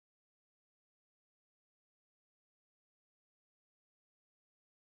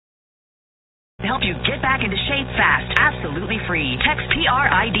help you get back into shape fast, absolutely free. Text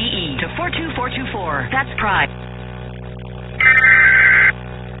PRIDE to 42424. That's PRIDE.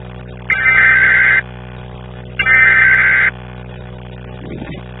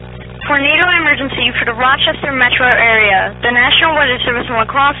 Tornado emergency for the Rochester metro area. The National Weather Service in La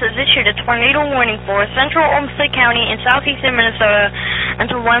Crosse has issued a tornado warning for central Olmsted County in southeastern Minnesota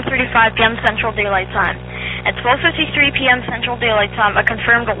until 1:35 p.m. Central Daylight Time. At 12:53 p.m. Central Daylight Time, a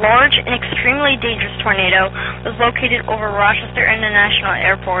confirmed large and extremely dangerous tornado was located over Rochester International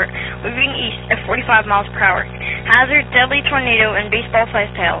Airport, moving east at 45 miles per hour. Hazard, deadly tornado, and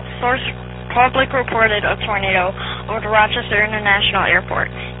baseball-sized hail. Source public reported a tornado over the Rochester International Airport.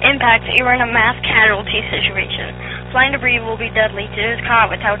 Impact, you are in a mass casualty situation. Flying debris will be deadly to those caught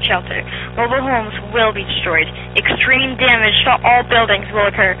without shelter. Mobile homes will be destroyed. Extreme damage to all buildings will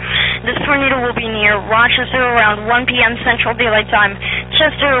occur. This tornado will be near Rochester around 1 p.m. Central Daylight Time,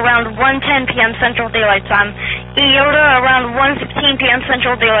 Chester around 1:10 p.m. Central Daylight Time, Iota around 1:15 p.m.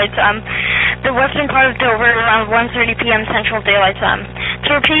 Central Daylight Time, the western part of Dover around 1:30 p.m. Central Daylight Time.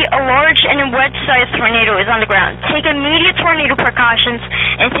 To repeat, a large and wet-sized tornado is on the ground. Take immediate tornado precautions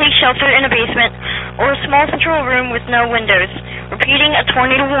and take shelter in a basement or a small central room with no windows. Repeating, a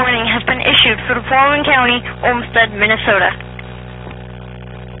tornado warning has been issued for the following county: Olmsted, Minnesota.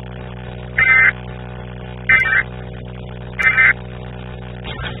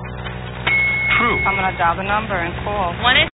 I'm going to dial the number and call.